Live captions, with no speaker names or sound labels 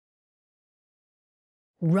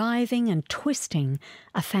writhing and twisting,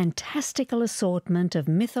 a fantastical assortment of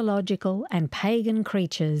mythological and pagan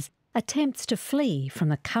creatures attempts to flee from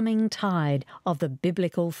the coming tide of the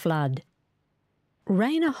biblical flood.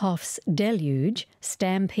 Rayner Hoff's Deluge,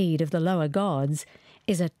 Stampede of the Lower Gods,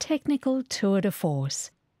 is a technical tour de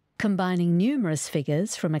force, combining numerous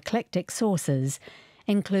figures from eclectic sources,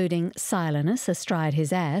 including Silenus astride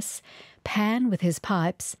his ass, Pan with his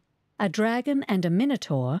pipes, a dragon and a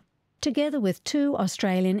minotaur, together with 2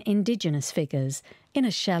 Australian Indigenous figures in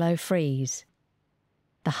a shallow frieze.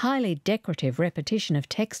 The highly decorative repetition of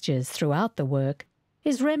textures throughout the work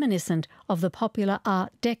is reminiscent of the popular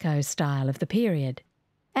Art Deco style of the period,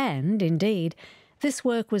 and, indeed, this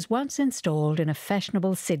work was once installed in a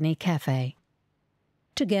fashionable Sydney café.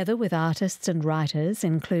 Together with artists and writers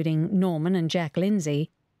including Norman and Jack Lindsay,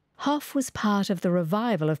 Hoff was part of the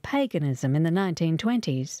revival of paganism in the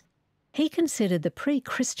 1920s. He considered the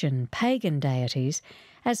pre-Christian pagan deities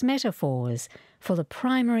as metaphors for the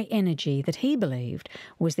primary energy that he believed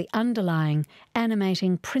was the underlying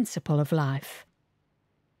animating principle of life.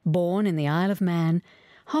 Born in the Isle of Man,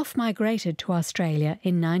 Hoff migrated to Australia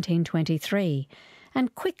in 1923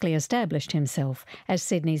 and quickly established himself as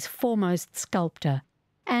Sydney's foremost sculptor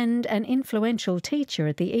and an influential teacher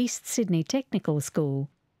at the East Sydney Technical School.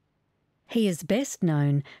 He is best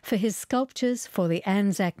known for his sculptures for the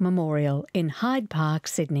Anzac Memorial in Hyde Park,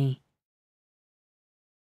 Sydney.